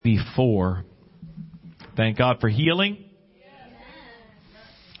before. Thank God for healing.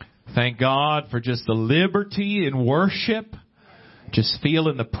 Thank God for just the liberty in worship. Just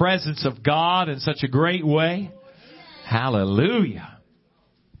feeling the presence of God in such a great way. Hallelujah.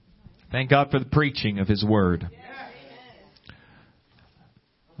 Thank God for the preaching of His Word.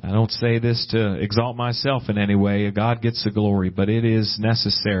 I don't say this to exalt myself in any way. God gets the glory, but it is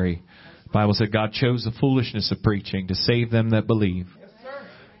necessary. The Bible said God chose the foolishness of preaching to save them that believe.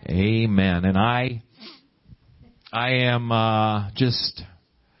 Amen. And I am just,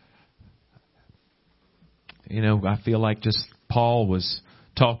 I feel like just Paul was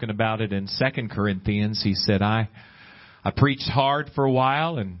talking about it in 2 Corinthians. He said, I preached hard for a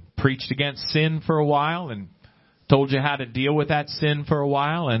while and preached against sin for a while and told you how to deal with that sin for a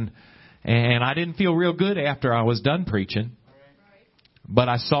while. And I didn't feel real good after I was done preaching. But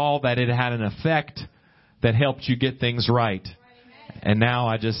I saw that it had an effect that helped you get things right. And now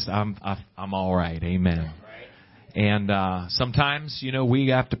I'm all right. Amen. And sometimes, we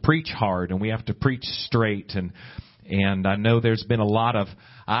have to preach hard and we have to preach straight. And I know there's been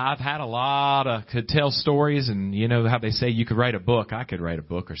I've had a lot of could tell stories, and you know how they say you could write a book. I could write a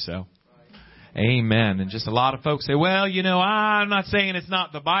book or so. Amen. And just a lot of folks say, well, I'm not saying it's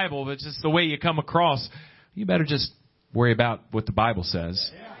not the Bible, but it's just the way you come across. You better just worry about what the Bible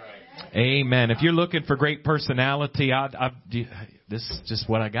says. Amen. If you're looking for great personality, this is just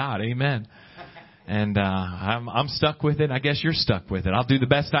what I got. Amen. And I'm stuck with it. I guess you're stuck with it. I'll do the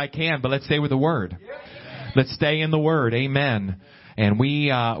best I can, but let's stay with the Word. Let's stay in the Word. Amen. And we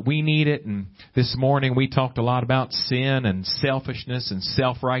need it. And this morning we talked a lot about sin and selfishness and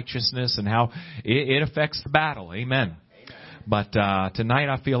self-righteousness and how it affects the battle. Amen. But tonight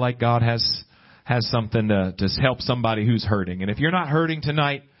I feel like God has something to help somebody who's hurting. And if you're not hurting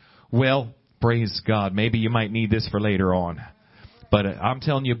tonight, well, praise God. Maybe you might need this for later on. But I'm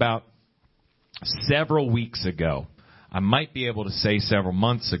telling you about several weeks ago. I might be able to say several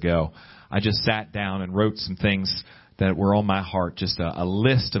months ago. I just sat down and wrote some things that were on my heart. Just a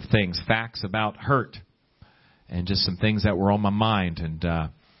list of things, facts about hurt. And just some things that were on my mind. And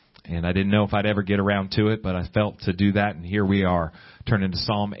I didn't know if I'd ever get around to it, but I felt to do that. And here we are, turning to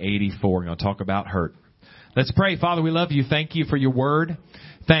Psalm 84. We're going to talk about hurt. Let's pray. Father, we love you. Thank you for your word.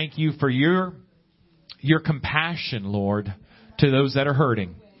 Thank you for your compassion, Lord, to those that are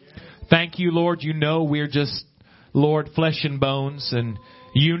hurting. Thank you, Lord. We're just, Lord, flesh and bones. And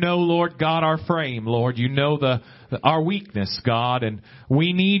Lord God, our frame, Lord. Our weakness, God. And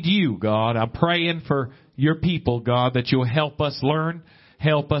we need you, God. I'm praying for your people, God, that you'll help us learn,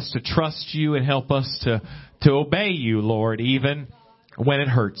 help us to trust you, and help us to obey you, Lord, even when it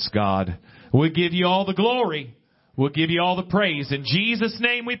hurts, God. We'll give you all the glory. We'll give you all the praise. In Jesus'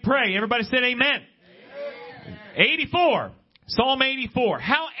 name we pray. Everybody said amen. 84. Psalm 84.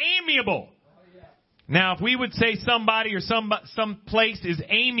 How amiable. Now, if we would say somebody or some place is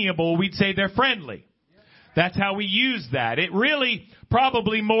amiable, we'd say they're friendly. That's how we use that. It really,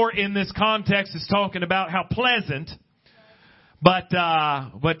 probably more in this context, is talking about how pleasant, but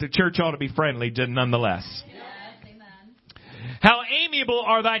the church ought to be friendly nonetheless. Yes, amen. How amiable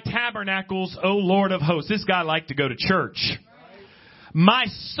are thy tabernacles, O Lord of hosts. This guy liked to go to church. My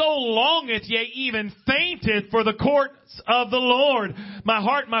soul longeth, yea, even fainteth for the courts of the Lord. My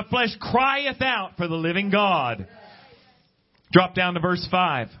heart, my flesh crieth out for the living God. Drop down to verse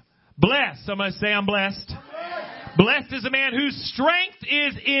 5. Blessed. Somebody say, I'm blessed. Blessed is a man whose strength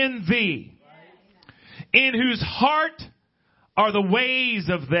is in thee, in whose heart are the ways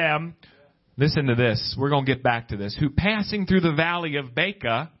of them. Listen to this. We're going to get back to this. Who passing through the valley of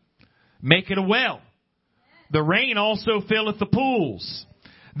Baca make it a well. The rain also filleth the pools.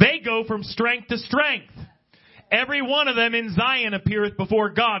 They go from strength to strength. Every one of them in Zion appeareth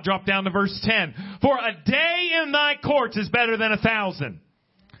before God. Drop down to verse 10. For a day in thy courts is better than 1,000.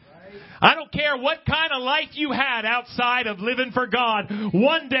 I don't care what kind of life you had outside of living for God.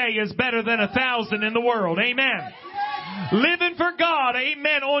 One day is better than 1,000 in the world. Amen. Living for God,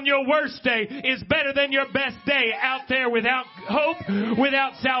 amen, on your worst day is better than your best day out there without hope,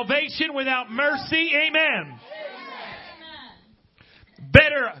 without salvation, without mercy. Amen.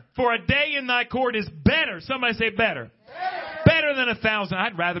 Better for a day in thy court is better. Somebody say better. Better than 1,000.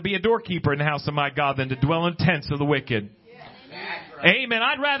 I'd rather be a doorkeeper in the house of my God than to dwell in tents of the wicked. Amen.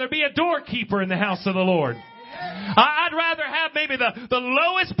 I'd rather be a doorkeeper in the house of the Lord. I'd rather have maybe the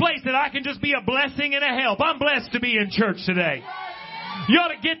lowest place that I can just be a blessing and a help. I'm blessed to be in church today. You ought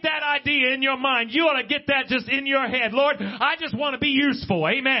to get that idea in your mind. You ought to get that just in your head. Lord, I just want to be useful.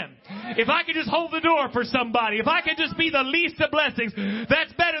 Amen. If I could just hold the door for somebody, if I could just be the least of blessings,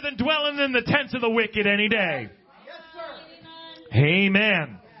 that's better than dwelling in the tents of the wicked any day.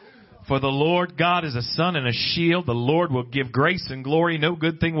 Amen. For the Lord God is a sun and a shield. The Lord will give grace and glory. No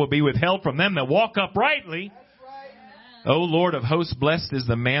good thing will be withheld from them that walk uprightly. O Lord of hosts, blessed is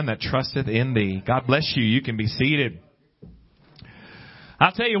the man that trusteth in thee. God bless you. You can be seated.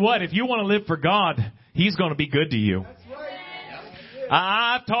 I'll tell you what, if you want to live for God, He's going to be good to you.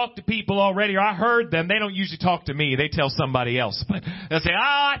 I've talked to people already, or I heard them. They don't usually talk to me. They tell somebody else. But they'll say,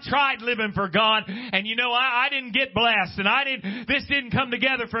 I tried living for God, and I didn't get blessed, and this didn't come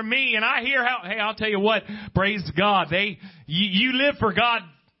together for me. And I hear hey, I'll tell you what, praise God. You live for God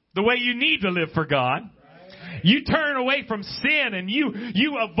the way you need to live for God. You turn away from sin and you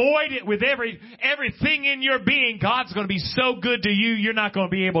avoid it with everything in your being. God's going to be so good to you, you're not going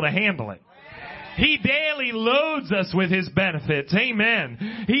to be able to handle it. He daily loads us with His benefits.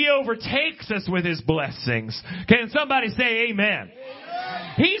 Amen. He overtakes us with His blessings. Can somebody say amen?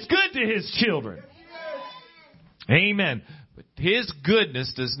 He's good to His children. Amen. But His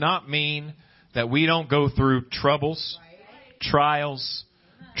goodness does not mean that we don't go through troubles, trials,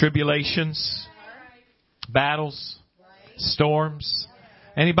 tribulations, battles, storms.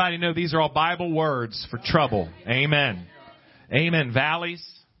 Anybody know these are all Bible words for trouble? Amen. Amen. Valleys.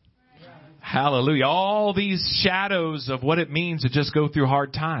 Hallelujah. All these shadows of what it means to just go through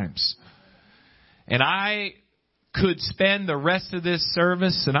hard times. And I could spend the rest of this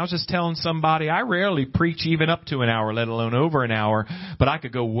service, and I was just telling somebody, I rarely preach even up to an hour, let alone over an hour, but I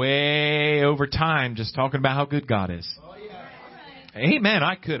could go way over time just talking about how good God is. Amen.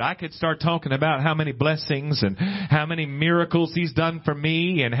 I could start talking about how many blessings and how many miracles He's done for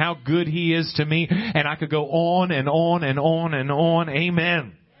me and how good He is to me. And I could go on and on and on and on.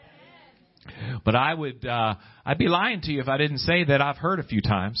 Amen. But I'd be lying to you if I didn't say that I've hurt a few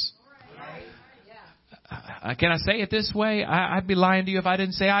times. Can I say it this way? I'd be lying to you if I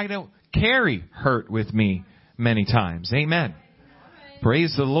didn't say I don't carry hurt with me many times. Amen.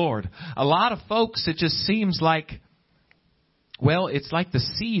 Praise the Lord. A lot of folks, it just seems like, well, it's like the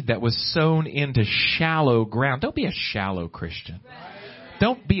seed that was sown into shallow ground. Don't be a shallow Christian.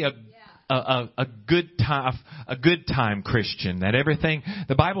 Don't be a good time Christian. That everything,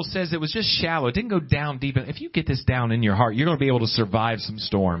 the Bible says it was just shallow. It didn't go down deep. If you get this down in your heart, you're going to be able to survive some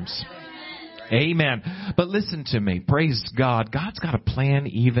storms. Amen. But listen to me. Praise God. God's got a plan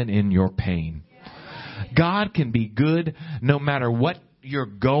even in your pain. God can be good no matter what you're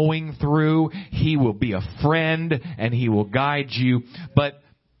going through. He will be a friend and He will guide you. But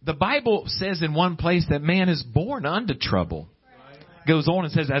the Bible says in one place that man is born unto trouble. Goes on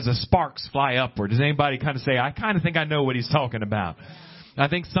and says, as the sparks fly upward. Does anybody kind of say, I kind of think I know what he's talking about? I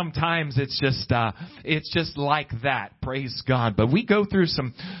think sometimes it's just like that. Praise God. But we go through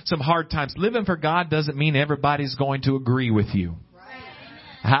some hard times. Living for God doesn't mean everybody's going to agree with you.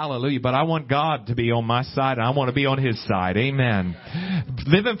 Hallelujah. But I want God to be on my side, and I want to be on His side. Amen.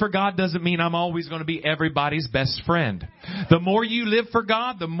 Living for God doesn't mean I'm always going to be everybody's best friend. The more you live for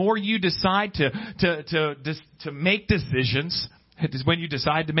God, the more you decide to make decisions. When you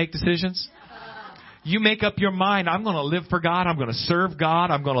decide to make decisions, you make up your mind, I'm going to live for God, I'm going to serve God,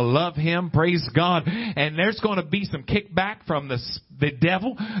 I'm going to love Him, praise God. And there's going to be some kickback from the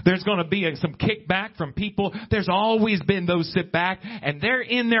devil. There's going to be some kickback from people. There's always been those sit back, and they're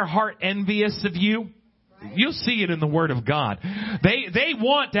in their heart envious of you. You'll see it in the Word of God. They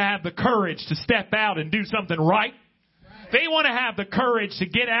want to have the courage to step out and do something right. They want to have the courage to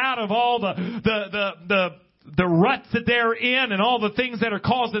get out of all the ruts that they're in and all the things that are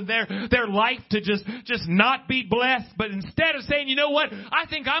causing their life to just not be blessed. But instead of saying, you know what, I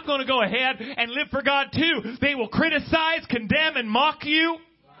think I'm going to go ahead and live for God too, they will criticize, condemn, and mock you.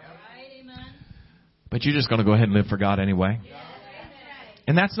 But you're just going to go ahead and live for God anyway.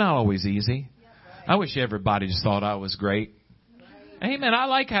 And that's not always easy. I wish everybody just thought I was great. Amen. I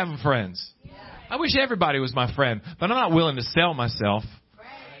like having friends. I wish everybody was my friend. But I'm not willing to sell myself,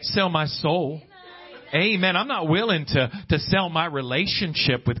 sell my soul. Amen. I'm not willing to sell my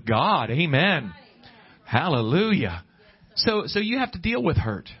relationship with God. Amen. Hallelujah. So you have to deal with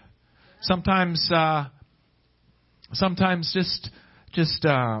hurt. Sometimes just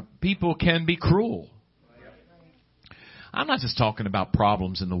people can be cruel. I'm not just talking about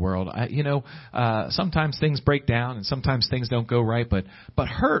problems in the world. Sometimes things break down and sometimes things don't go right, but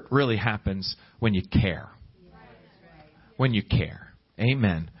hurt really happens when you care. When you care.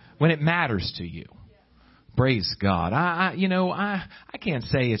 Amen. When it matters to you. Praise God. I can't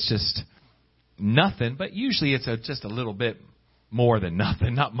say it's just nothing, but usually it's just a little bit more than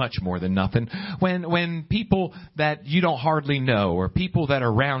nothing, not much more than nothing. When people that you don't hardly know or people that are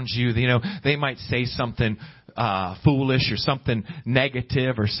around you, they might say something foolish or something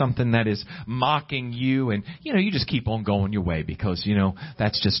negative or something that is mocking you, and you just keep on going your way because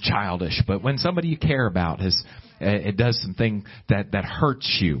that's just childish. But when somebody you care about it does something that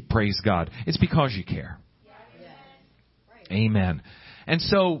hurts you, praise God, it's because you care. Amen. And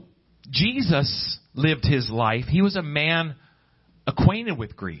so Jesus lived his life. He was a man acquainted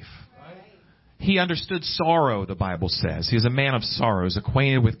with grief. He understood sorrow, the Bible says. He was a man of sorrows,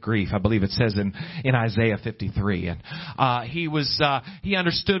 acquainted with grief. I believe it says in Isaiah 53. And he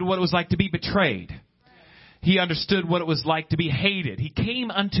understood what it was like to be betrayed. He understood what it was like to be hated. He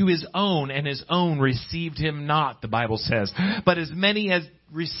came unto his own, and his own received him not, the Bible says. But as many as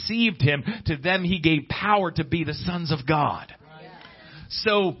received him, to them he gave power to be the sons of God.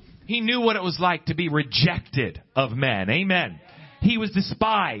 So he knew what it was like to be rejected of men. Amen. He was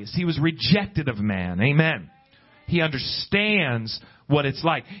despised. He was rejected of man. Amen. He understands what it's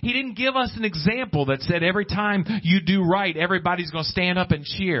like. He didn't give us an example that said every time you do right, everybody's going to stand up and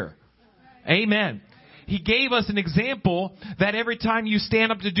cheer. Amen. He gave us an example that every time you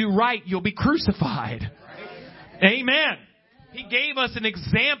stand up to do right, you'll be crucified. Amen. He gave us an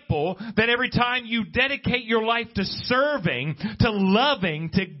example that every time you dedicate your life to serving, to loving,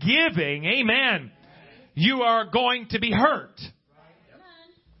 to giving, amen, you are going to be hurt.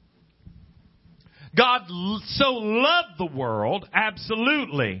 God so loved the world,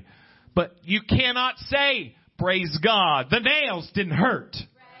 absolutely. But you cannot say, praise God, the nails didn't hurt.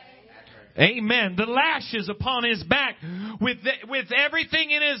 Amen. The lashes upon his back with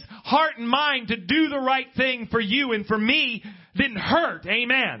everything in his heart and mind to do the right thing for you and for me didn't hurt.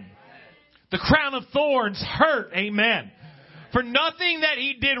 Amen. The crown of thorns hurt. Amen. For nothing that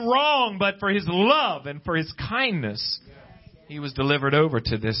he did wrong, but for his love and for his kindness, he was delivered over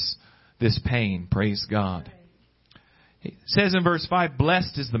to this pain. Praise God. It says in verse 5,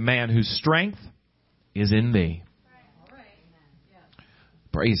 blessed is the man whose strength is in thee.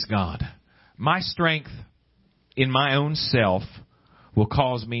 Praise God. My strength in my own self will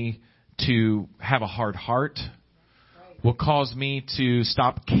cause me to have a hard heart, will cause me to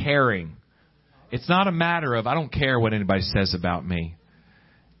stop caring. It's not a matter of, I don't care what anybody says about me.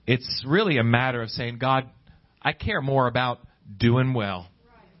 It's really a matter of saying, God, I care more about doing well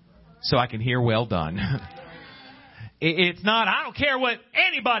so I can hear well done. It's not, I don't care what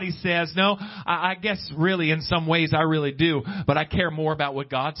anybody says. No, I guess really in some ways I really do, but I care more about what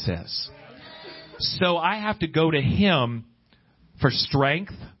God says. So I have to go to him for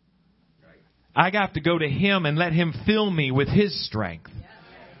strength. I have to go to him and let him fill me with his strength,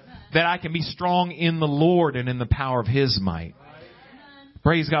 that I can be strong in the Lord and in the power of his might.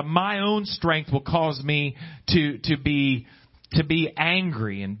 Praise God. My own strength will cause me to be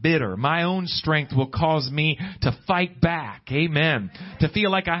angry and bitter. My own strength will cause me to fight back. Amen. To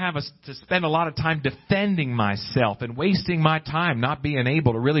feel like I have to spend a lot of time defending myself and wasting my time not being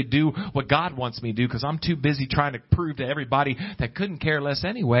able to really do what God wants me to do because I'm too busy trying to prove to everybody that couldn't care less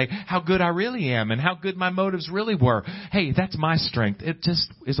anyway how good I really am and how good my motives really were. Hey, that's my strength. It just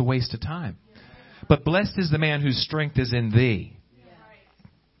is a waste of time. But blessed is the man whose strength is in thee.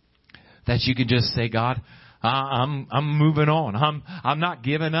 That you can just say, God, I'm moving on. I'm not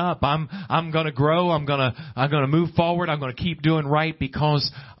giving up. I'm going to grow. I'm going to move forward. I'm going to keep doing right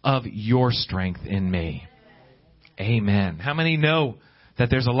because of your strength in me. Amen. How many know that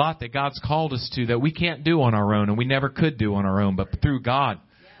there's a lot that God's called us to that we can't do on our own and we never could do on our own, but through God,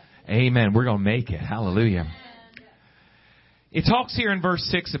 amen, we're going to make it. Hallelujah. It talks here in verse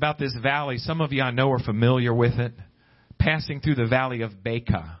 6 about this valley. Some of you I know are familiar with it. Passing through the valley of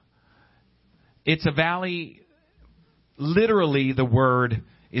Baca. It's a valley, literally the word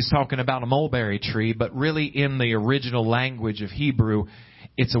is talking about a mulberry tree, but really in the original language of Hebrew,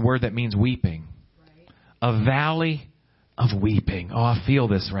 it's a word that means weeping. A valley of weeping. Oh, I feel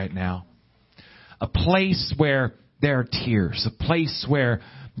this right now. A place where there are tears, a place where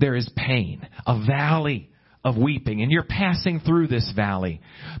there is pain, a valley of weeping. And you're passing through this valley.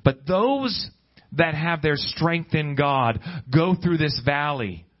 But those that have their strength in God go through this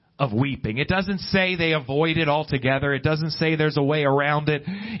valley of weeping. It doesn't say they avoid it altogether. It doesn't say there's a way around it.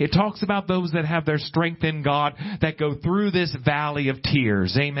 It talks about those that have their strength in God that go through this valley of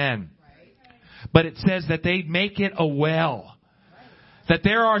tears. Amen. But it says that they make it a well. That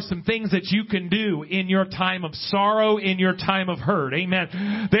there are some things that you can do in your time of sorrow, in your time of hurt.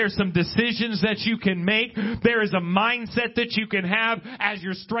 Amen. There's some decisions that you can make. There is a mindset that you can have as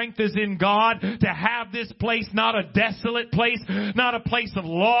your strength is in God, to have this place not a desolate place, not a place of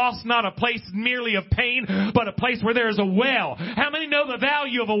loss, not a place merely of pain, but a place where there is a well. How many know the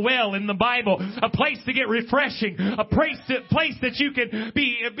value of a well in the Bible? A place to get refreshing, a place that you can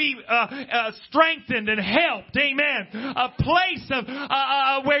be strengthened and helped. Amen. A place of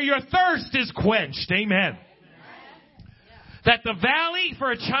where your thirst is quenched. Amen. That the valley for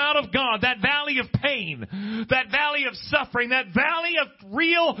a child of God, that valley of pain, that valley of suffering, that valley of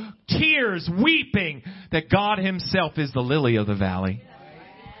real tears, weeping, that God Himself is the lily of the valley.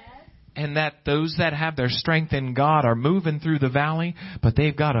 And that those that have their strength in God are moving through the valley, but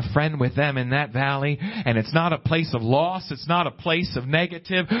they've got a friend with them in that valley. And it's not a place of loss. It's not a place of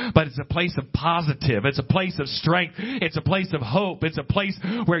negative, but it's a place of positive. It's a place of strength. It's a place of hope. It's a place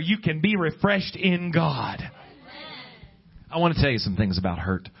where you can be refreshed in God. I want to tell you some things about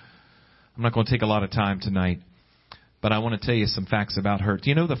hurt. I'm not going to take a lot of time tonight, but I want to tell you some facts about hurt.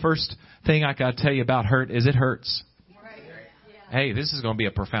 You know, the first thing I got to tell you about hurt is it hurts. Hey, this is going to be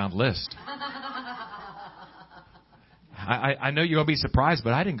a profound list. I know you're going to be surprised,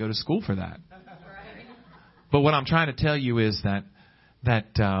 but I didn't go to school for that. But what I'm trying to tell you is that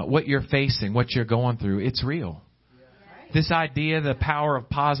what you're facing, what you're going through, it's real. This idea, the power of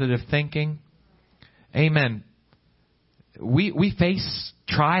positive thinking. Amen. We face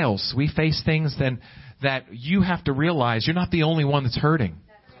trials. We face things that you have to realize you're not the only one that's hurting.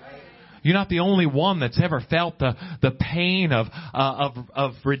 You're not the only one that's ever felt the pain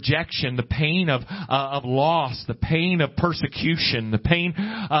of rejection, the pain of loss, the pain of persecution, the pain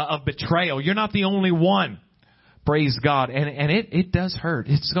of betrayal. You're not the only one. Praise God. And it does hurt.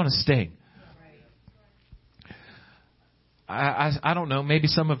 It's going to sting. I don't know. Maybe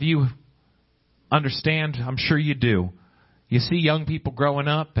some of you understand. I'm sure you do. You see young people growing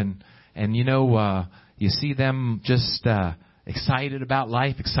up and you know, you see them just excited about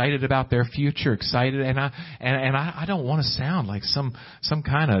life, excited about their future, excited, and I don't want to sound like some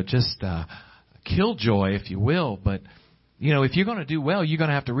kind of just killjoy, if you will, but you know, if you're going to do well, you're going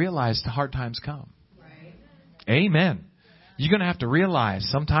to have to realize the hard times come. Right. Amen. You're going to have to realize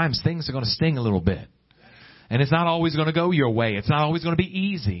sometimes things are going to sting a little bit, and it's not always going to go your way. It's not always going to be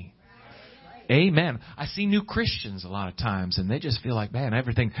easy. Amen. I see new Christians a lot of times, and they just feel like, man,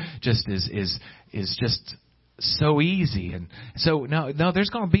 everything just is just so easy. And so no,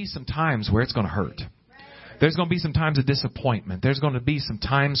 there's going to be some times where it's going to hurt. There's going to be some times of disappointment. There's going to be some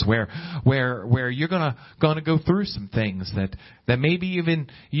times where you're going to go through some things that maybe even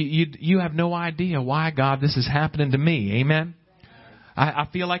you have no idea why, God, this is happening to me. Amen. I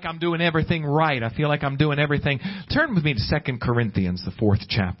feel like I'm doing everything right. I feel like I'm doing everything. Turn with me to 2 Corinthians, the 4th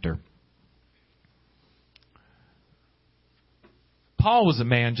chapter. Paul was a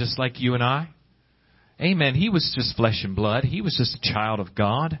man just like you and I. Amen. He was just flesh and blood. He was just a child of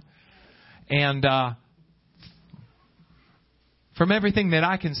God. And from everything that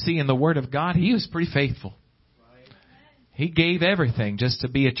I can see in the Word of God, he was pretty faithful. He gave everything just to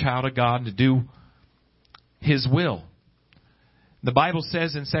be a child of God, to do His will. The Bible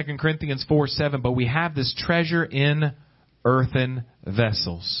says in 2 Corinthians 4:7, but we have this treasure in earthen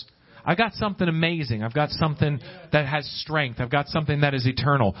vessels. I've got something amazing. I've got something that has strength. I've got something that is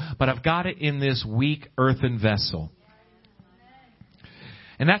eternal. But I've got it in this weak earthen vessel.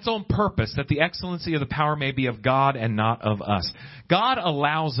 And that's on purpose, that the excellency of the power may be of God and not of us. God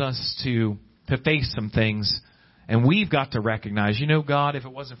allows us to face some things, and we've got to recognize, you know, God, if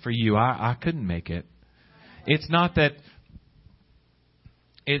it wasn't for you, I couldn't make it. It's not that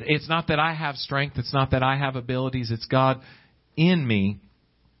I have strength. It's not that I have abilities. It's God in me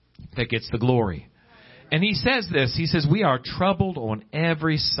that gets the glory. And he says this. He says, we are troubled on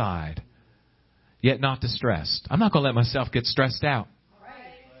every side, yet not distressed. I'm not going to let myself get stressed out.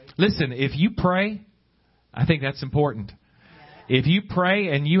 Listen, if you pray, I think that's important. If you pray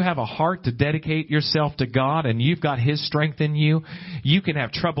and you have a heart to dedicate yourself to God and you've got His strength in you, you can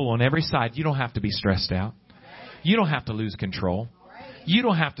have trouble on every side. You don't have to be stressed out. You don't have to lose control. You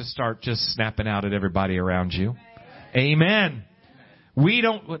don't have to start just snapping out at everybody around you. Amen. We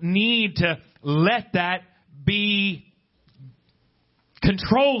don't need to let that be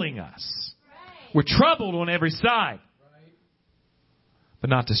controlling us. We're troubled on every side, but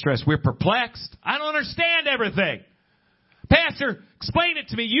not distressed. We're perplexed. I don't understand everything. Pastor, explain it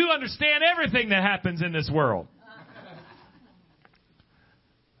to me. You understand everything that happens in this world.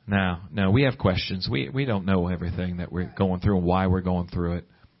 No, we have questions. We don't know everything that we're going through and why we're going through it.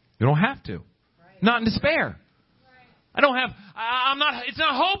 We don't have to. Not in despair. It's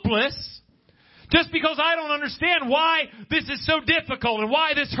not hopeless. Just because I don't understand why this is so difficult and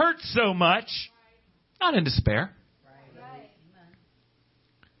why this hurts so much. Not in despair.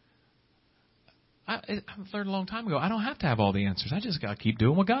 I learned a long time ago, I don't have to have all the answers. I just got to keep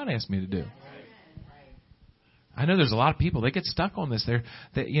doing what God asked me to do. I know there's a lot of people, they get stuck on this.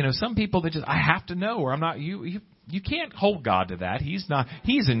 Some people that just, I have to know, or I'm not, you can't hold God to that.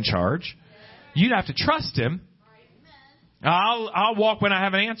 He's in charge. You'd have to trust Him. I'll walk when I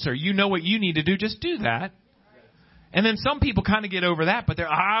have an answer. You know what you need to do, just do that. And then some people kind of get over that, but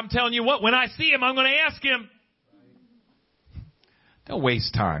I'm telling you what, when I see Him, I'm going to ask Him. Don't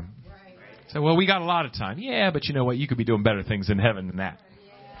waste time. So, well, we got a lot of time. Yeah, but you know what? You could be doing better things in heaven than that.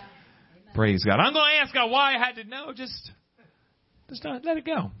 Yeah. Praise God. I'm going to ask God why I had to know. Just let it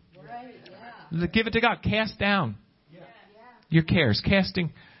go. Right. Give it to God. Cast down your cares.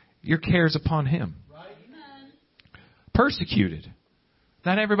 Casting your cares upon Him. Right. Persecuted.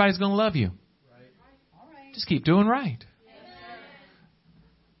 Not everybody's going to love you. Right. Just keep doing right.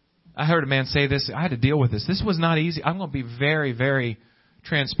 I heard a man say this. I had to deal with this. This was not easy. I'm going to be very, very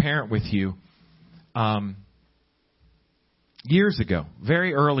transparent with you. Years ago,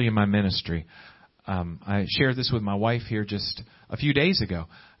 very early in my ministry, I shared this with my wife here just a few days ago.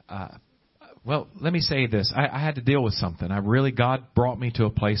 Well, let me say this. I had to deal with something. God brought me to a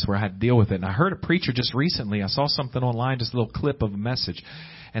place where I had to deal with it. And I heard a preacher just recently. I saw something online, just a little clip of a message.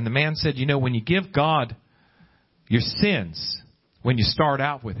 And the man said, when you give God your sins, when you start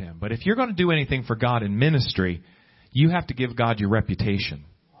out with Him. But if you're going to do anything for God in ministry, you have to give God your reputation.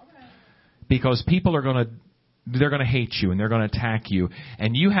 Because people are going to hate you and they're going to attack you.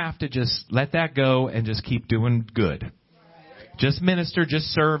 And you have to just let that go and just keep doing good. Just minister, just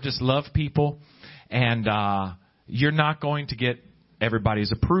serve, just love people. And you're not going to get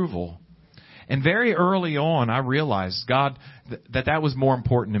everybody's approval. And very early on, I realized, God, that was more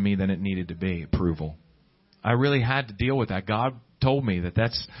important to me than it needed to be, approval. I really had to deal with that. God told me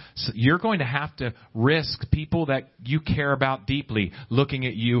you're going to have to risk people that you care about deeply looking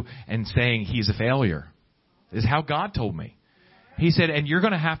at you and saying he's a failure. Is how God told me. He said, and you're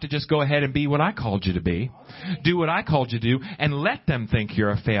going to have to just go ahead and be what I called you to be. Do what I called you to do and let them think you're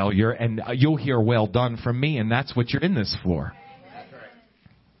a failure and you'll hear well done from me, and that's what you're in this for.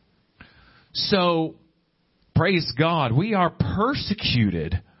 So, praise God. We are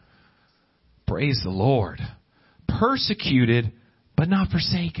persecuted. Praise the Lord. Persecuted, but not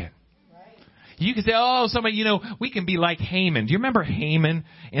forsaken. You can say, somebody, we can be like Haman. Do you remember Haman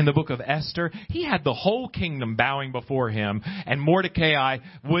in the book of Esther? He had the whole kingdom bowing before him, and Mordecai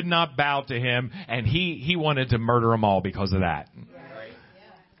would not bow to him, and he wanted to murder them all because of that. Right.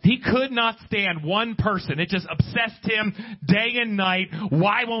 He could not stand one person. It just obsessed him day and night.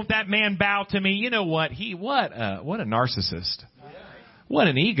 Why won't that man bow to me? You know what? What a narcissist. What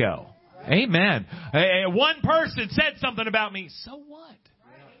an ego. Amen. One person said something about me. So what?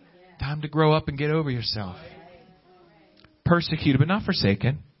 Time to grow up and get over yourself. Persecuted, but not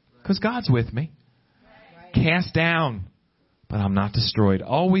forsaken, because God's with me. Cast down, but I'm not destroyed.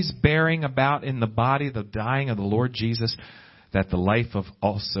 Always bearing about in the body the dying of the Lord Jesus, that the life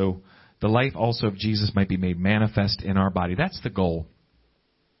also of Jesus might be made manifest in our body. That's the goal.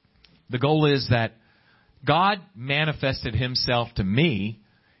 The goal is that God manifested Himself to me.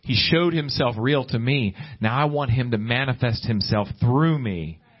 He showed Himself real to me. Now I want Him to manifest Himself through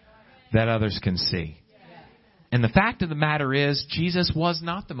me that others can see. And the fact of the matter is, Jesus was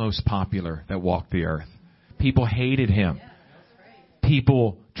not the most popular that walked the earth. People hated Him.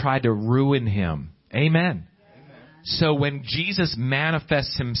 People tried to ruin Him. Amen. So when Jesus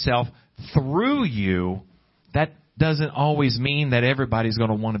manifests Himself through you, that doesn't always mean that everybody's going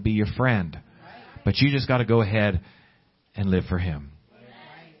to want to be your friend. But you just got to go ahead and live for Him.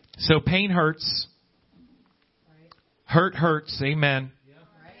 So pain hurts. Hurt hurts. Amen.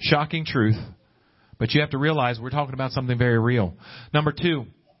 Shocking truth. But you have to realize we're talking about something very real. Number 2,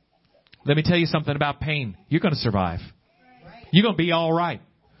 let me tell you something about pain. You're going to survive. You're going to be all right.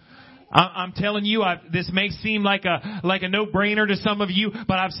 I'm telling you, this may seem like a no-brainer to some of you,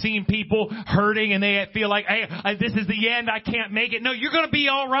 but I've seen people hurting and they feel like, hey, this is the end. I can't make it. No, you're going to be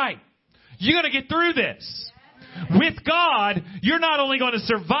all right. You're going to get through this. With God, you're not only going to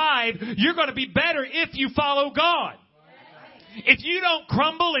survive, you're going to be better if you follow God. If you don't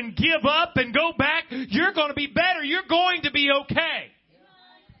crumble and give up and go back, you're going to be better. You're going to be okay.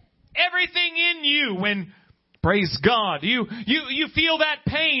 Everything in you, when, praise God, you feel that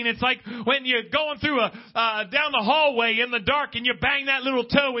pain. It's like when you're going through down the hallway in the dark and you bang that little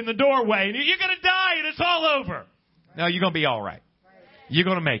toe in the doorway and you're going to die and it's all over. No, you're going to be all right. You're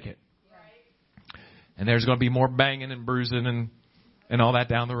going to make it. And there's going to be more banging and bruising and all that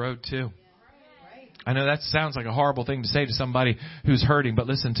down the road too. I know that sounds like a horrible thing to say to somebody who's hurting, but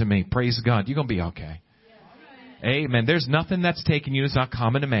listen to me. Praise God. You're going to be okay. Amen. There's nothing that's taking you that's not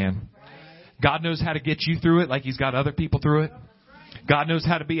common to man. God knows how to get you through it like He's got other people through it. God knows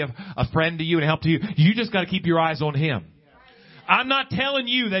how to be a friend to you and help to you. You just got to keep your eyes on Him. I'm not telling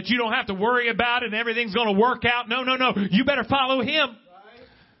you that you don't have to worry about it and everything's going to work out. No. You better follow Him.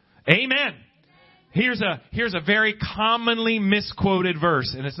 Amen. Here's a very commonly misquoted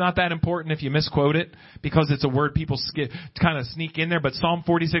verse, and it's not that important if you misquote it because it's a word people kind of sneak in there. But Psalm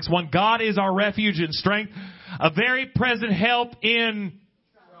 46:1, God is our refuge and strength, a very present help in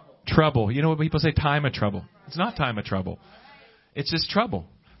trouble. You know what people say? Time of trouble. It's not time of trouble. It's just trouble.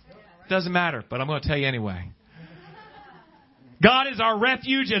 It doesn't matter, but I'm going to tell you anyway. God is our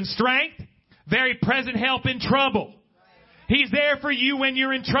refuge and strength, very present help in trouble. He's there for you when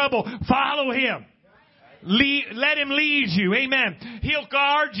you're in trouble. Follow Him. Let Him lead you. Amen. He'll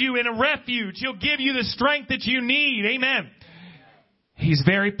guard you in a refuge. He'll give you the strength that you need. Amen. He's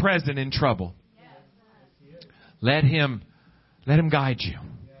very present in trouble. Let Him guide you.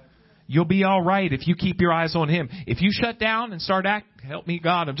 You'll be all right if you keep your eyes on Him. If you shut down and start help me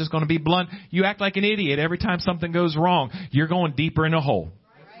God, I'm just going to be blunt. You act like an idiot every time something goes wrong. You're going deeper in a hole.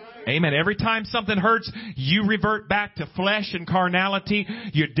 Amen. Every time something hurts, you revert back to flesh and carnality.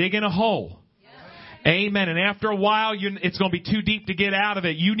 You're digging a hole. Amen. And after a while, it's going to be too deep to get out of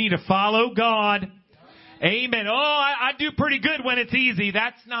it. You need to follow God. Amen. Oh, I do pretty good when it's easy.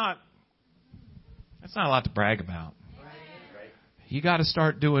 That's not a lot to brag about. You got to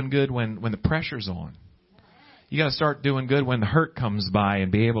start doing good when the pressure's on. You got to start doing good when the hurt comes by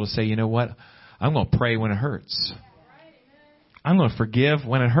and be able to say, you know what? I'm going to pray when it hurts. I'm going to forgive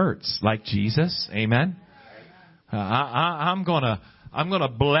when it hurts, like Jesus. Amen. I'm going to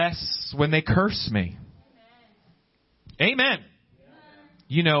bless when they curse me. Amen.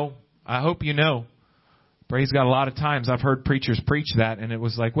 You know, I hope you know. Praise God, a lot of times I've heard preachers preach that, and it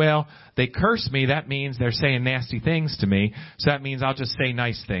was like, well, they curse me. That means they're saying nasty things to me. So that means I'll just say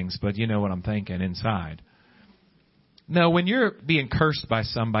nice things. But you know what I'm thinking inside. No, when you're being cursed by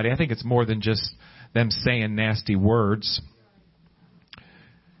somebody, I think it's more than just them saying nasty words.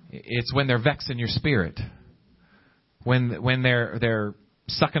 It's when they're vexing your spirit. When they're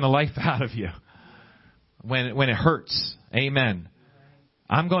sucking the life out of you. When it hurts. Amen.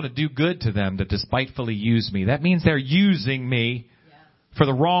 I'm going to do good to them that despitefully use me. That means they're using me for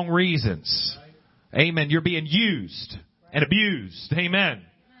the wrong reasons. Amen. You're being used and abused. Amen.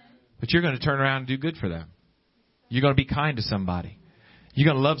 But you're going to turn around and do good for them. You're going to be kind to somebody. You're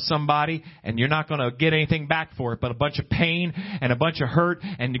going to love somebody, and you're not going to get anything back for it but a bunch of pain and a bunch of hurt.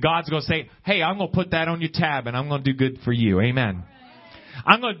 And God's going to say, hey, I'm going to put that on your tab, and I'm going to do good for you. Amen.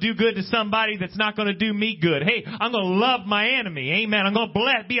 I'm going to do good to somebody that's not going to do me good. Hey, I'm going to love my enemy. Amen. I'm going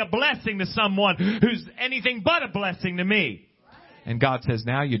to be a blessing to someone who's anything but a blessing to me. And God says,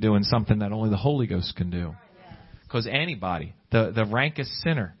 now you're doing something that only the Holy Ghost can do. Because anybody, the rankest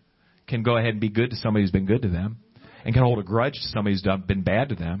sinner, can go ahead and be good to somebody who's been good to them. And can hold a grudge to somebody who's been bad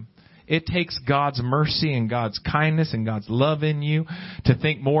to them. It takes God's mercy and God's kindness and God's love in you to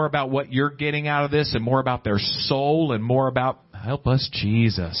think more about what you're getting out of this and more about their soul and more about, help us,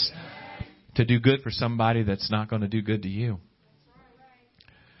 Jesus, to do good for somebody that's not going to do good to you.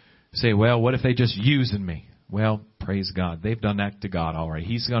 Say, well, what if they just using me? Well, praise God. They've done that to God already.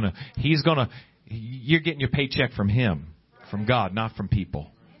 You're getting your paycheck from Him, from God, not from people.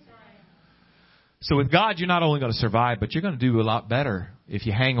 So with God, you're not only going to survive, but you're going to do a lot better if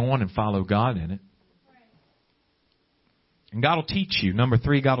you hang on and follow God in it. And God will teach you. Number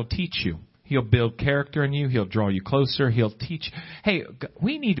 3, God will teach you. He'll build character in you. He'll draw you closer. He'll teach. Hey,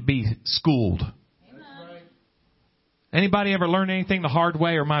 we need to be schooled. Anybody ever learn anything the hard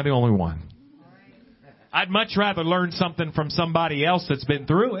way, or am I the only one? I'd much rather learn something from somebody else that's been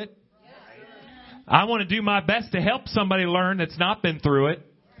through it. I want to do my best to help somebody learn that's not been through it.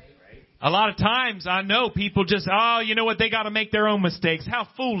 A lot of times I know people just, you know what, they got to make their own mistakes. How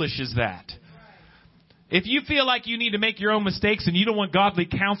foolish is that? If you feel like you need to make your own mistakes and you don't want godly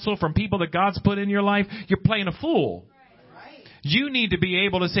counsel from people that God's put in your life, you're playing a fool. You need to be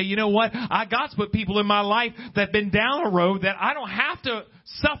able to say, you know what, God's put people in my life that have been down a road that I don't have to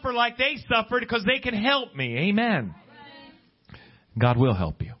suffer like they suffered because they can help me. Amen. God will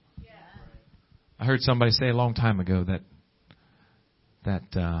help you. I heard somebody say a long time ago that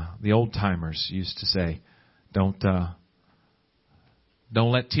the old timers used to say, don't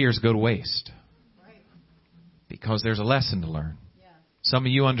let tears go to waste. Because there's a lesson to learn. Some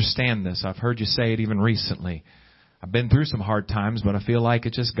of you understand this. I've heard you say it even recently. I've been through some hard times, but I feel like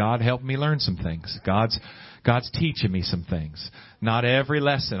it's just God helped me learn some things. God's teaching me some things. Not every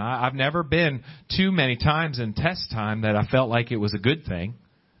lesson. I've never been too many times in test time that I felt like it was a good thing.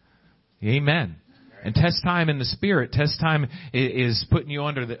 Amen. And test time in the Spirit, test time is putting you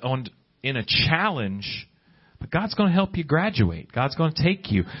in a challenge. But God's going to help you graduate. God's going to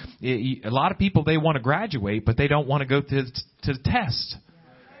take you. A lot of people, they want to graduate, but they don't want to go to the test.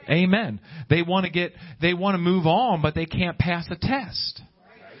 Amen. They want to move on, but they can't pass a test.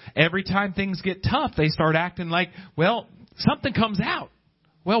 Every time things get tough, they start acting like, well, something comes out.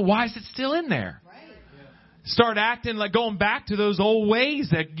 Well, why is it still in there? Start acting like going back to those old ways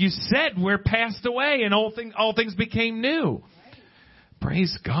that you said were passed away and all things became new.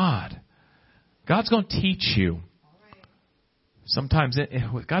 Praise God. God's going to teach you. Sometimes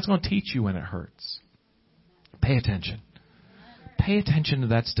God's going to teach you when it hurts. Pay attention. Pay attention to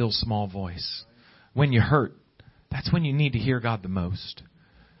that still small voice. When you hurt, that's when you need to hear God the most.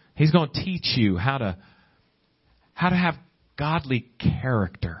 He's going to teach you how to have godly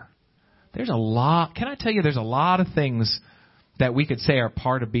character. There's a lot. Can I tell you, there's a lot of things that we could say are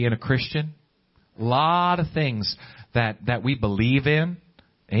part of being a Christian. A lot of things that we believe in.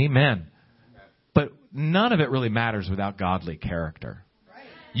 Amen. But none of it really matters without godly character.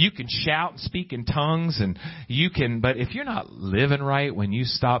 You can shout and speak in tongues, but if you're not living right when you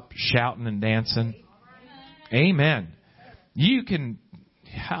stop shouting and dancing, amen. You can,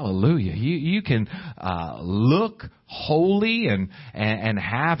 hallelujah. You can look holy and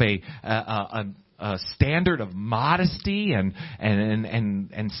have a standard of modesty and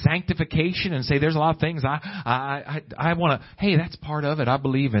sanctification, and say there's a lot of things I want to. Hey, that's part of it. I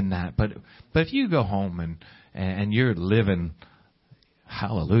believe in that. But if you go home and you're living,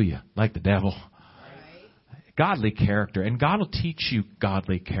 hallelujah, like the devil, godly character, and God will teach you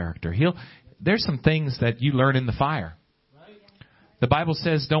godly character. There's some things that you learn in the fire. The Bible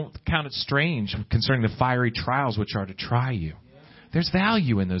says, don't count it strange concerning the fiery trials which are to try you. There's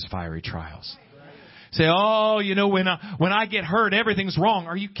value in those fiery trials. Say, when I get hurt, everything's wrong.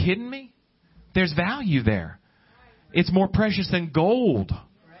 Are you kidding me? There's value there. It's more precious than gold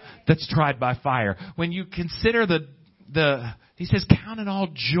that's tried by fire. When you consider he says, count it all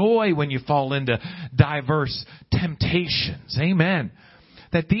joy when you fall into diverse temptations. Amen.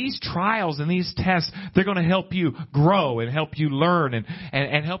 That these trials and these tests, they're going to help you grow and help you learn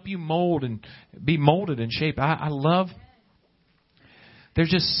and help you mold and be molded and shaped. I love,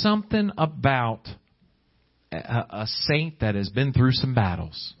 there's just something about a saint that has been through some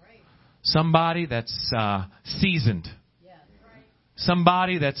battles. Somebody that's seasoned.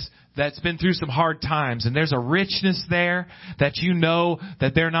 Somebody that's been through some hard times. And there's a richness there that you know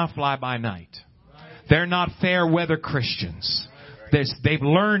that they're not fly-by-night. They're not fair-weather Christians. They've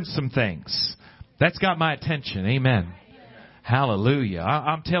learned some things. That's got my attention. Amen. Hallelujah.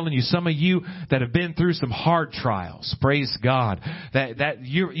 I'm telling you, some of you that have been through some hard trials, praise God, that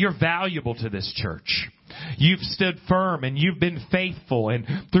you're valuable to this church. You've stood firm and you've been faithful, and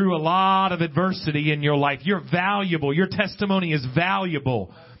through a lot of adversity in your life, you're valuable. Your testimony is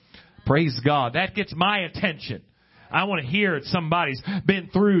valuable. Praise God. That gets my attention. I want to hear somebody's been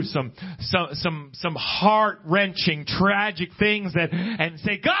through some heart-wrenching, tragic things and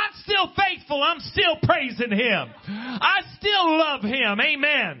say, God's still faithful. I'm still praising Him. I still love Him.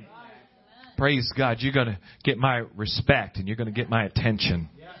 Amen. Praise God. You're going to get my respect and you're going to get my attention.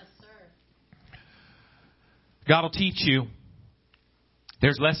 God will teach you.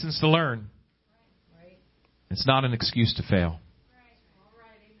 There's lessons to learn. It's not an excuse to fail.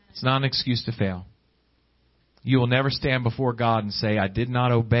 It's not an excuse to fail. You will never stand before God and say, I did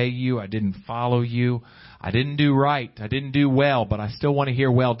not obey you. I didn't follow you. I didn't do right. I didn't do well, but I still want to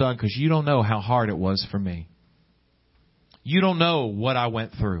hear well done, because you don't know how hard it was for me. You don't know what I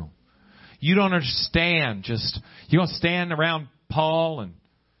went through. You don't understand. You don't stand around Paul and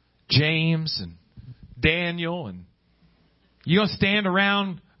James and Daniel, and you don't stand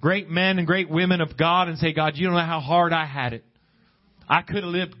around great men and great women of God and say, God, you don't know how hard I had it. I could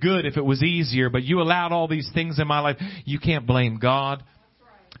have lived good if it was easier, but you allowed all these things in my life. You can't blame God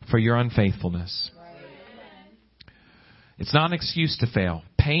for your unfaithfulness. It's not an excuse to fail.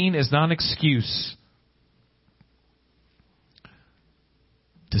 Pain is not an excuse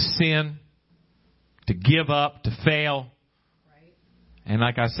to sin, to give up, to fail. And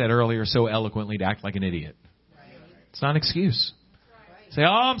like I said earlier, so eloquently, to act like an idiot. It's not an excuse. Say, oh,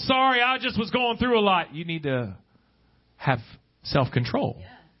 I'm sorry, I just was going through a lot. You need to have self-control.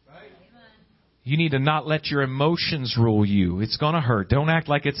 You need to not let your emotions rule you. It's going to hurt. Don't act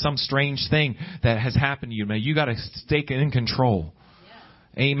like it's some strange thing that has happened to you, man. You got to stay in control.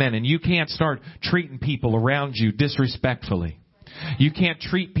 Amen. And you can't start treating people around you disrespectfully. You can't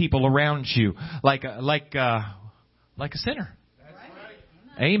treat people around you like a sinner.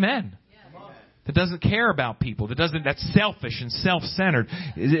 Amen. That doesn't care about people. That's selfish and self-centered.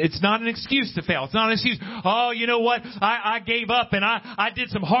 It's not an excuse to fail. It's not an excuse. Oh, you know what? I gave up and I did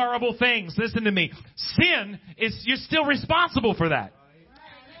some horrible things. Listen to me. Sin is, you're still responsible for that.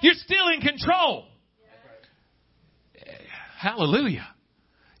 You're still in control. Hallelujah.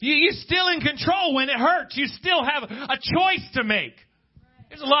 You're still in control when it hurts. You still have a choice to make.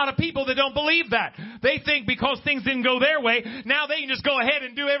 There's a lot of people that don't believe that. They think because things didn't go their way, now they can just go ahead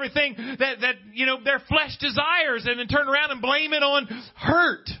and do everything that their flesh desires and then turn around and blame it on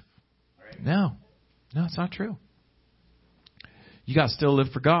hurt. No, it's not true. You got to still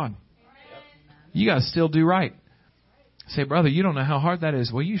live for God. You got to still do right. Say, brother, you don't know how hard that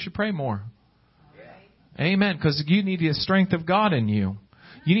is. Well, you should pray more. Amen. Because you need the strength of God in you.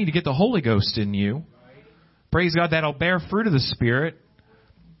 You need to get the Holy Ghost in you. Praise God, that'll bear fruit of the Spirit.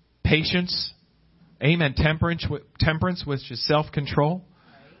 Patience. Amen. Temperance, which is self-control.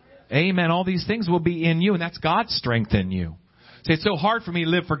 Amen. All these things will be in you, and that's God's strength in you. Say, it's so hard for me to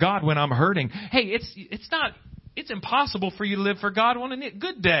live for God when I'm hurting. Hey, it's impossible for you to live for God on a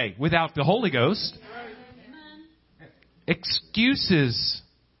good day without the Holy Ghost. Excuses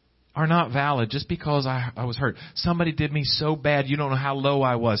are not valid just because I was hurt. Somebody did me so bad, you don't know how low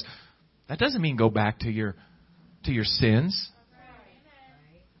I was. That doesn't mean go back to your sins.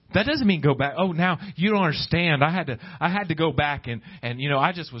 That doesn't mean go back. Oh, now you don't understand. I had to go back and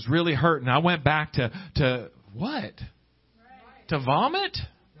I just was really hurt, and I went back to what? To vomit?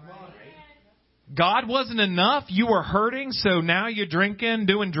 God wasn't enough. You were hurting, so now you're drinking,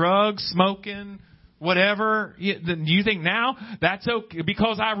 doing drugs, smoking, whatever. You think now that's okay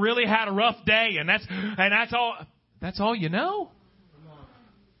because I really had a rough day, and that's all. That's all you know.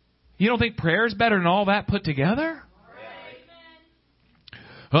 You don't think prayer is better than all that put together?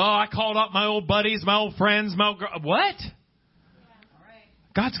 Oh, I called up my old buddies, my old friends, what?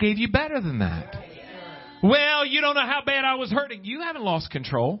 God's gave you better than that. Well, you don't know how bad I was hurting. You haven't lost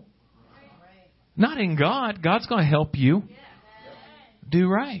control. Not in God. God's going to help you do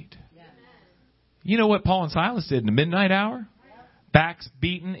right. You know what Paul and Silas did in the midnight hour? Backs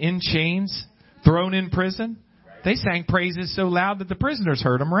beaten, in chains, thrown in prison. They sang praises so loud that the prisoners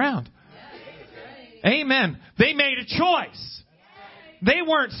heard them around. Amen. They made a choice. They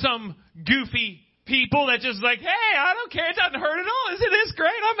weren't some goofy people that just like, hey, I don't care. It doesn't hurt at all. Isn't this great?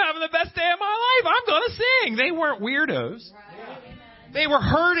 I'm having the best day of my life. I'm going to sing. They weren't weirdos. They were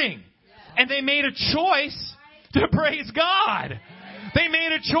hurting. And they made a choice to praise God. They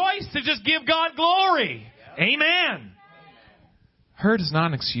made a choice to just give God glory. Amen. Hurt is not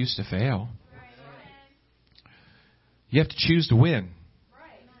an excuse to fail. You have to choose to win.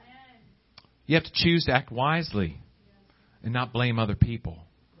 You have to choose to act wisely and not blame other people.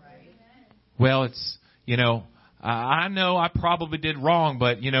 Well, it's, I know I probably did wrong,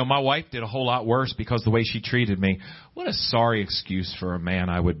 but, my wife did a whole lot worse because the way she treated me. What a sorry excuse for a man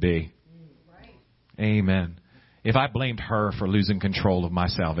I would be. Amen. If I blamed her for losing control of my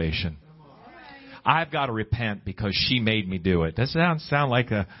salvation, I've got to repent because she made me do it. Does that sound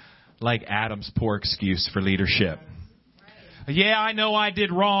like Adam's poor excuse for leadership? Yeah, I know I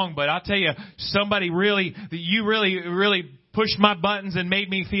did wrong, but I'll tell you, you really pushed my buttons and made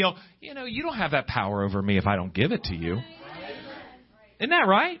me feel, you don't have that power over me if I don't give it to you. Isn't that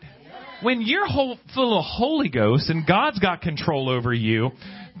right? When you're full of Holy Ghost and God's got control over you,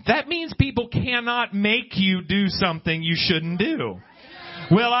 that means people cannot make you do something you shouldn't do.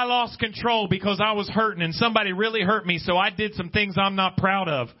 Well, I lost control because I was hurting and somebody really hurt me, so I did some things I'm not proud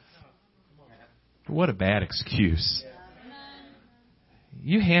of. What a bad excuse.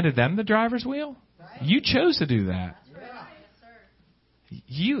 You handed them the driver's wheel? You chose to do that.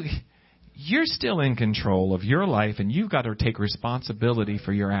 You're still in control of your life, and you've got to take responsibility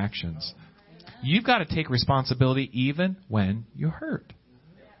for your actions. You've got to take responsibility even when you're hurt.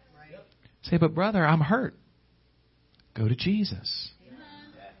 Say, but brother, I'm hurt. Go to Jesus.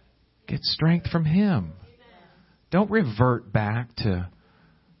 Get strength from Him. Don't revert back to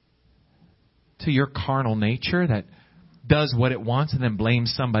your carnal nature that does what it wants and then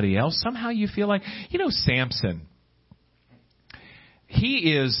blames somebody else. Somehow you feel like, Samson.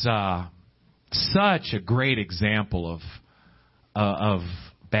 He is such a great example of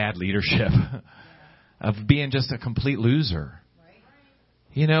bad leadership, of being just a complete loser.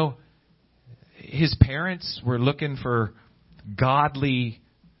 His parents were looking for a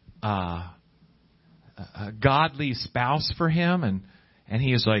godly spouse for him, and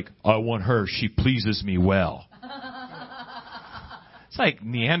he is like, I want her. She pleases me well. It's like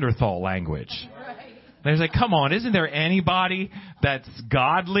Neanderthal language. They're like, come on, isn't there anybody that's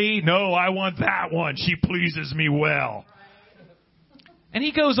godly? No, I want that one. She pleases me well. And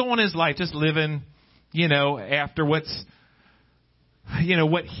he goes on his life just living, after what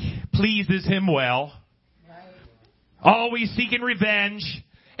pleases him well. Always seeking revenge.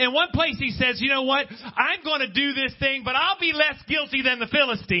 In one place he says, you know what? I'm going to do this thing, but I'll be less guilty than the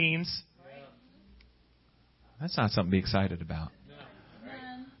Philistines. That's not something to be excited about.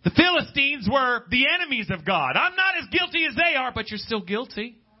 The Philistines were the enemies of God. I'm not as guilty as they are, but you're still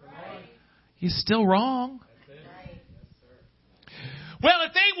guilty. You're still wrong. Well,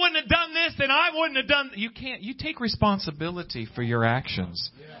 if they wouldn't have done this, then I wouldn't have done. You take responsibility for your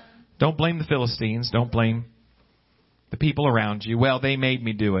actions. Don't blame the Philistines. Don't blame the people around you. Well, they made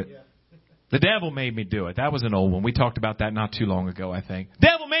me do it. The devil made me do it. That was an old one. We talked about that not too long ago, I think.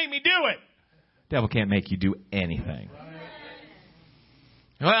 Devil made me do it. Devil can't make you do anything.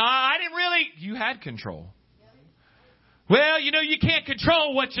 Well, I didn't really. You had control. Well, you can't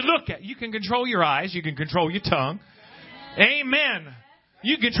control what you look at. You can control your eyes. You can control your tongue. Amen.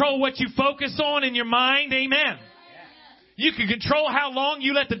 You control what you focus on in your mind. Amen. You can control how long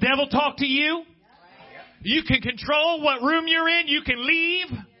you let the devil talk to you. You can control what room you're in. You can leave.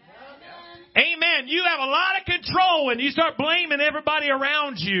 Amen. You have a lot of control when you start blaming everybody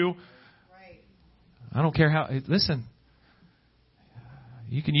around you. I don't care how. Listen.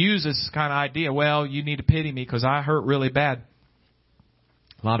 You can use this kind of idea. Well, you need to pity me because I hurt really bad.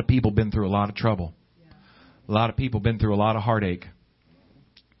 A lot of people been through a lot of trouble. A lot of people been through a lot of heartache.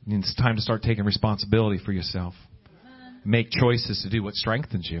 And it's time to start taking responsibility for yourself. Make choices to do what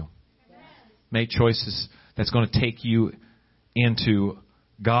strengthens you. Make choices that's going to take you into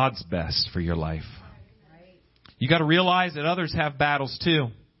God's best for your life. You got to realize that others have battles too.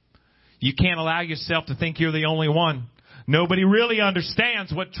 You can't allow yourself to think you're the only one. Nobody really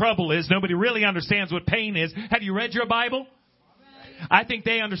understands what trouble is. Nobody really understands what pain is. Have you read your Bible? I think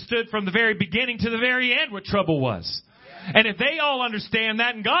they understood from the very beginning to the very end what trouble was. And if they all understand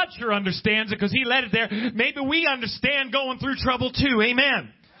that, and God sure understands it because He led it there, maybe we understand going through trouble too.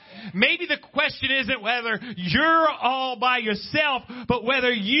 Amen. Maybe the question isn't whether you're all by yourself, but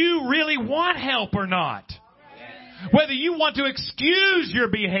whether you really want help or not. Whether you want to excuse your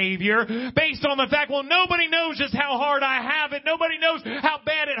behavior based on the fact, well, nobody knows just how hard I have it. Nobody knows how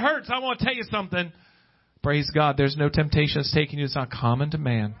bad it hurts. I want to tell you something. Praise God. There's no temptation that's taking you. It's not common to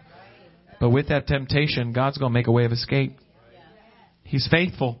man. But with that temptation, God's going to make a way of escape. He's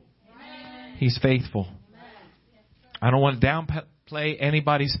faithful. He's faithful. I don't want to downplay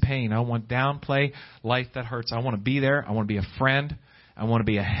anybody's pain. I don't want to downplay life that hurts. I want to be there. I want to be a friend. I want to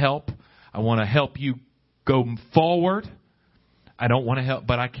be a help. I want to help you go forward. I don't want to help,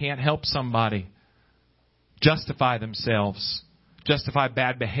 but I can't help somebody justify themselves, justify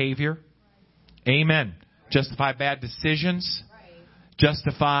bad behavior. Amen. Justify bad decisions.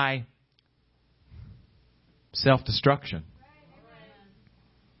 Justify self-destruction.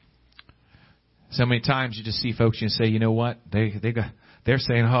 So many times you just see folks and you say, you know what? They're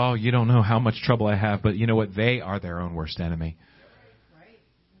saying, oh, you don't know how much trouble I have, but you know what? They are their own worst enemy.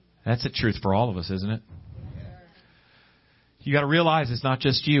 That's the truth for all of us, isn't it? You got to realize it's not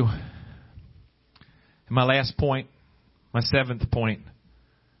just you. And my last point, my seventh point,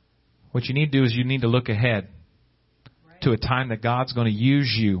 what you need to do is you need to look ahead to a time that God's going to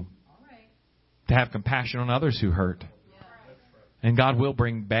use you to have compassion on others who hurt. And God will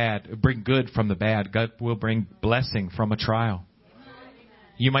bring good from the bad. God will bring blessing from a trial.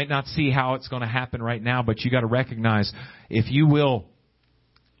 You might not see how it's going to happen right now, but you got to recognize if you will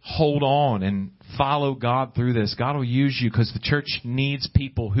hold on and follow God through this, God will use you because the church needs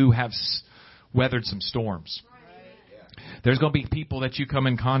people who have weathered some storms. There's going to be people that you come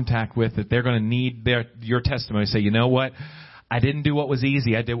in contact with that they're going to need your testimony. Say, you know what? I didn't do what was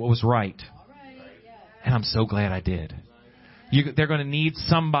easy. I did what was right. And I'm so glad I did. They're going to need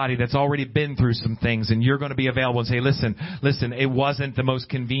somebody that's already been through some things, and you're going to be available and say, listen, it wasn't the most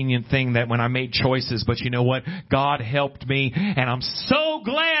convenient thing that when I made choices, but you know what? God helped me, and I'm so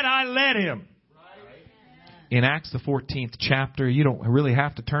glad I let Him. In Acts the 14th chapter, you don't really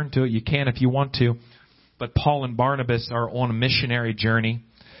have to turn to it. You can if you want to. But Paul and Barnabas are on a missionary journey.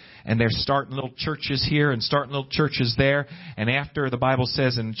 And they're starting little churches here and starting little churches there. And after, the Bible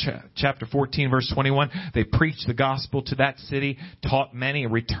says in chapter 14, verse 21, they preached the gospel to that city, taught many,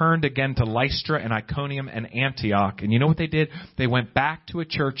 and returned again to Lystra and Iconium and Antioch. And you know what they did? They went back to a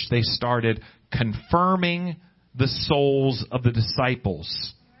church they started, confirming the souls of the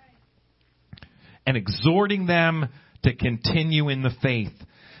disciples and exhorting them to continue in the faith,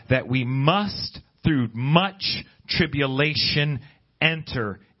 that we must, through much tribulation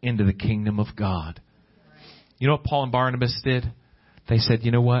enter into the kingdom of God. You know what Paul and Barnabas did? They said,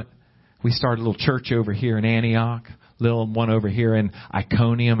 you know what? We started a little church over here in Antioch, little one over here in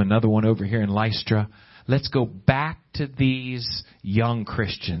Iconium, another one over here in Lystra. Let's go back to these young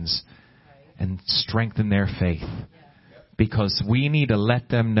Christians and strengthen their faith. Because we need to let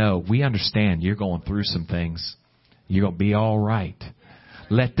them know, we understand you're going through some things. You're going to be all right.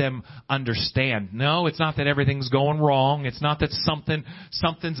 Let them understand. No, it's not that everything's going wrong. It's not that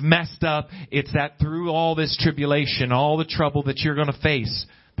something's messed up. It's that through all this tribulation, all the trouble that you're going to face,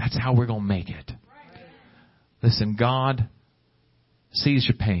 that's how we're going to make it. Listen, God sees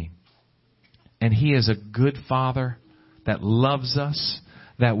your pain. And He is a good Father that loves us,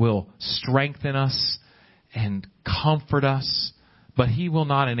 that will strengthen us and comfort us. But He will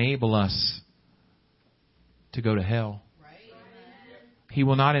not enable us to go to hell. He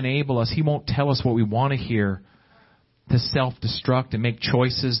will not enable us. He won't tell us what we want to hear to self-destruct and make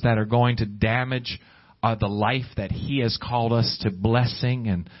choices that are going to damage the life that He has called us to blessing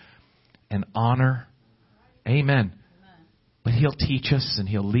and honor. Amen. But He'll teach us and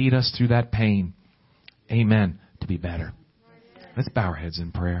He'll lead us through that pain. Amen. To be better. Let's bow our heads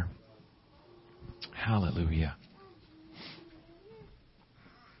in prayer. Hallelujah.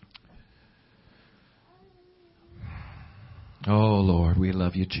 Oh, Lord, we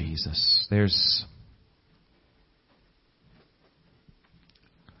love you, Jesus.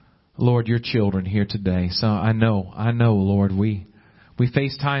 Lord, your children here today. So I know, Lord, we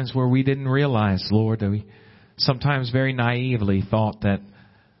face times where we didn't realize, Lord, that we sometimes very naively thought that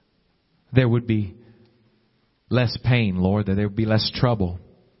there would be less pain, Lord, that there would be less trouble.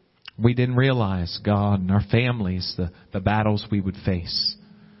 We didn't realize, God, and our families, the battles we would face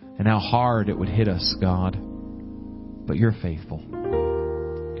and how hard it would hit us, God. But you're faithful.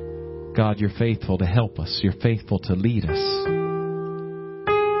 God, you're faithful to help us. You're faithful to lead us.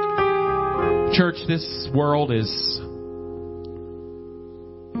 Church, this world is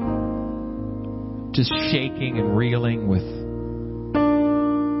just shaking and reeling with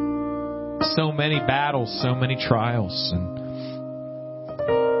so many battles, so many trials. And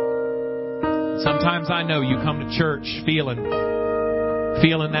sometimes I know you come to church feeling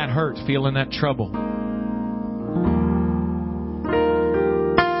that hurt, feeling that trouble.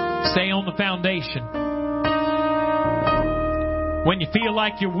 Stay on the foundation. When you feel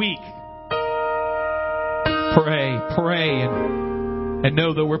like you're weak, pray, and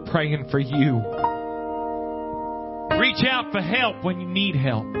know that we're praying for you. Reach out for help when you need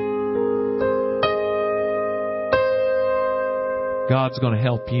help. God's going to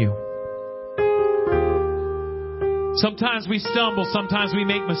help you. Sometimes we stumble, sometimes we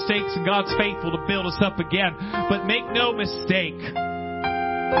make mistakes, and God's faithful to build us up again. But make no mistake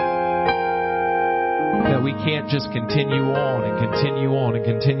that we can't just continue on and continue on and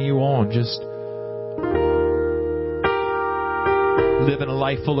continue on, just living a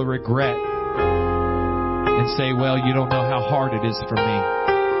life full of regret and say, well, you don't know how hard it is for me.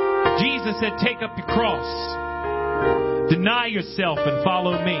 Jesus said, take up your cross. Deny yourself and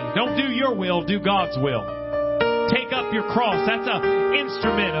follow me. Don't do your will, do God's will. Take up your cross. That's an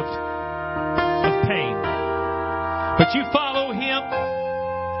instrument of pain. But you follow Him.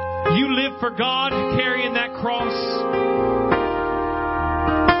 You live for God carrying that cross.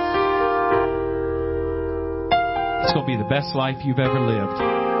 It's going to be the best life you've ever lived.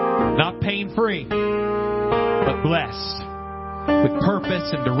 Not pain-free, but blessed. With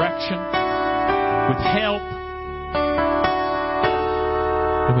purpose and direction. With help.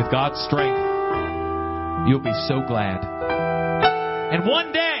 And with God's strength. You'll be so glad. And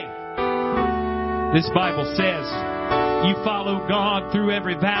one day, this Bible says, you follow God through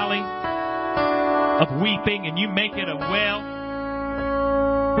every valley of weeping and you make it a well.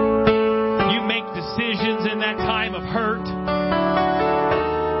 You make decisions in that time of hurt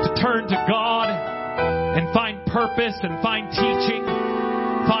to turn to God and find purpose and find teaching,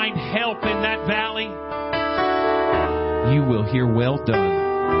 find help in that valley. You will hear, well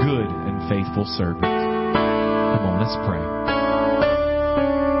done, good and faithful servant. Come on, let's pray.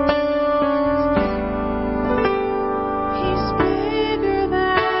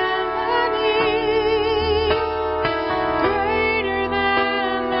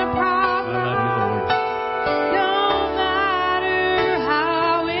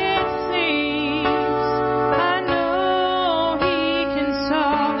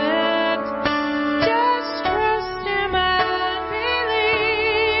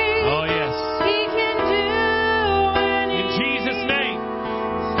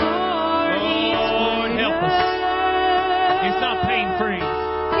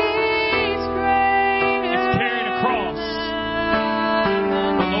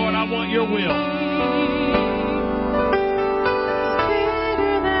 your will.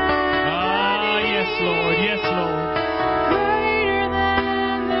 Ah, yes, Lord. Yes, Lord.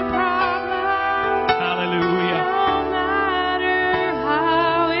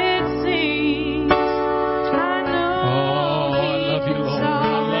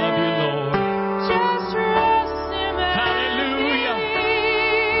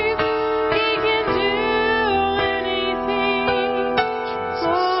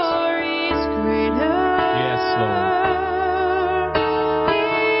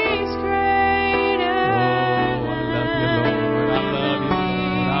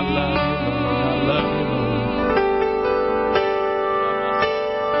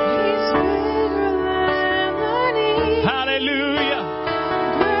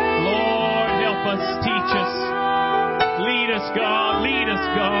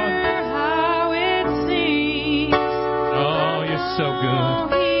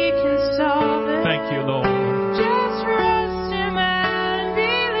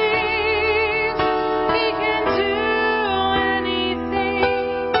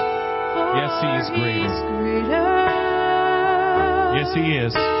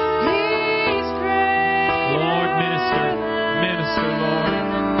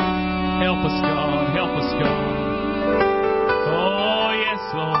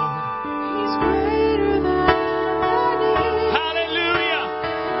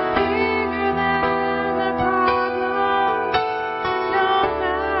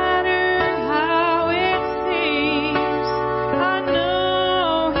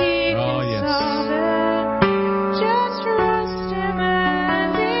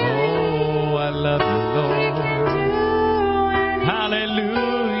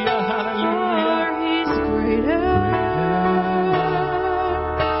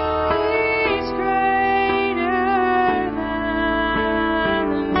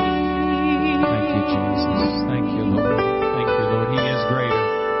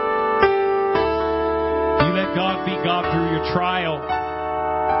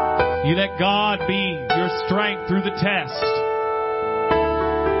 You let God be your strength through the test.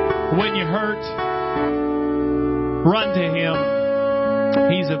 When you hurt, run to Him.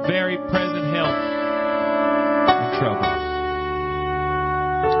 He's a very present help in trouble.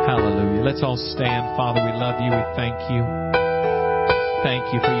 Hallelujah. Let's all stand. Father, we love you. We thank you.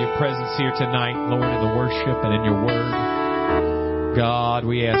 Thank you for your presence here tonight, Lord, in the worship and in your word. God,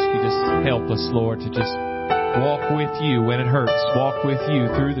 we ask you to help us, Lord, to just walk with you when it hurts. Walk with you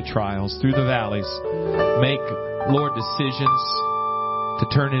through the trials, through the valleys. Make, Lord, decisions to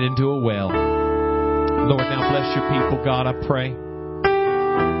turn it into a well. Lord, now bless your people, God, I pray.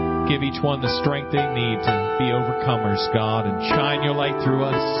 Give each one the strength they need to be overcomers, God, and shine your light through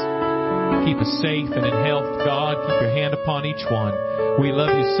us. Keep us safe and in health, God. Keep your hand upon each one. We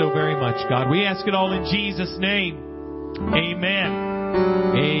love you so very much, God. We ask it all in Jesus' name. Amen.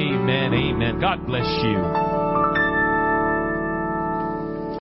 Amen. Amen. God bless you.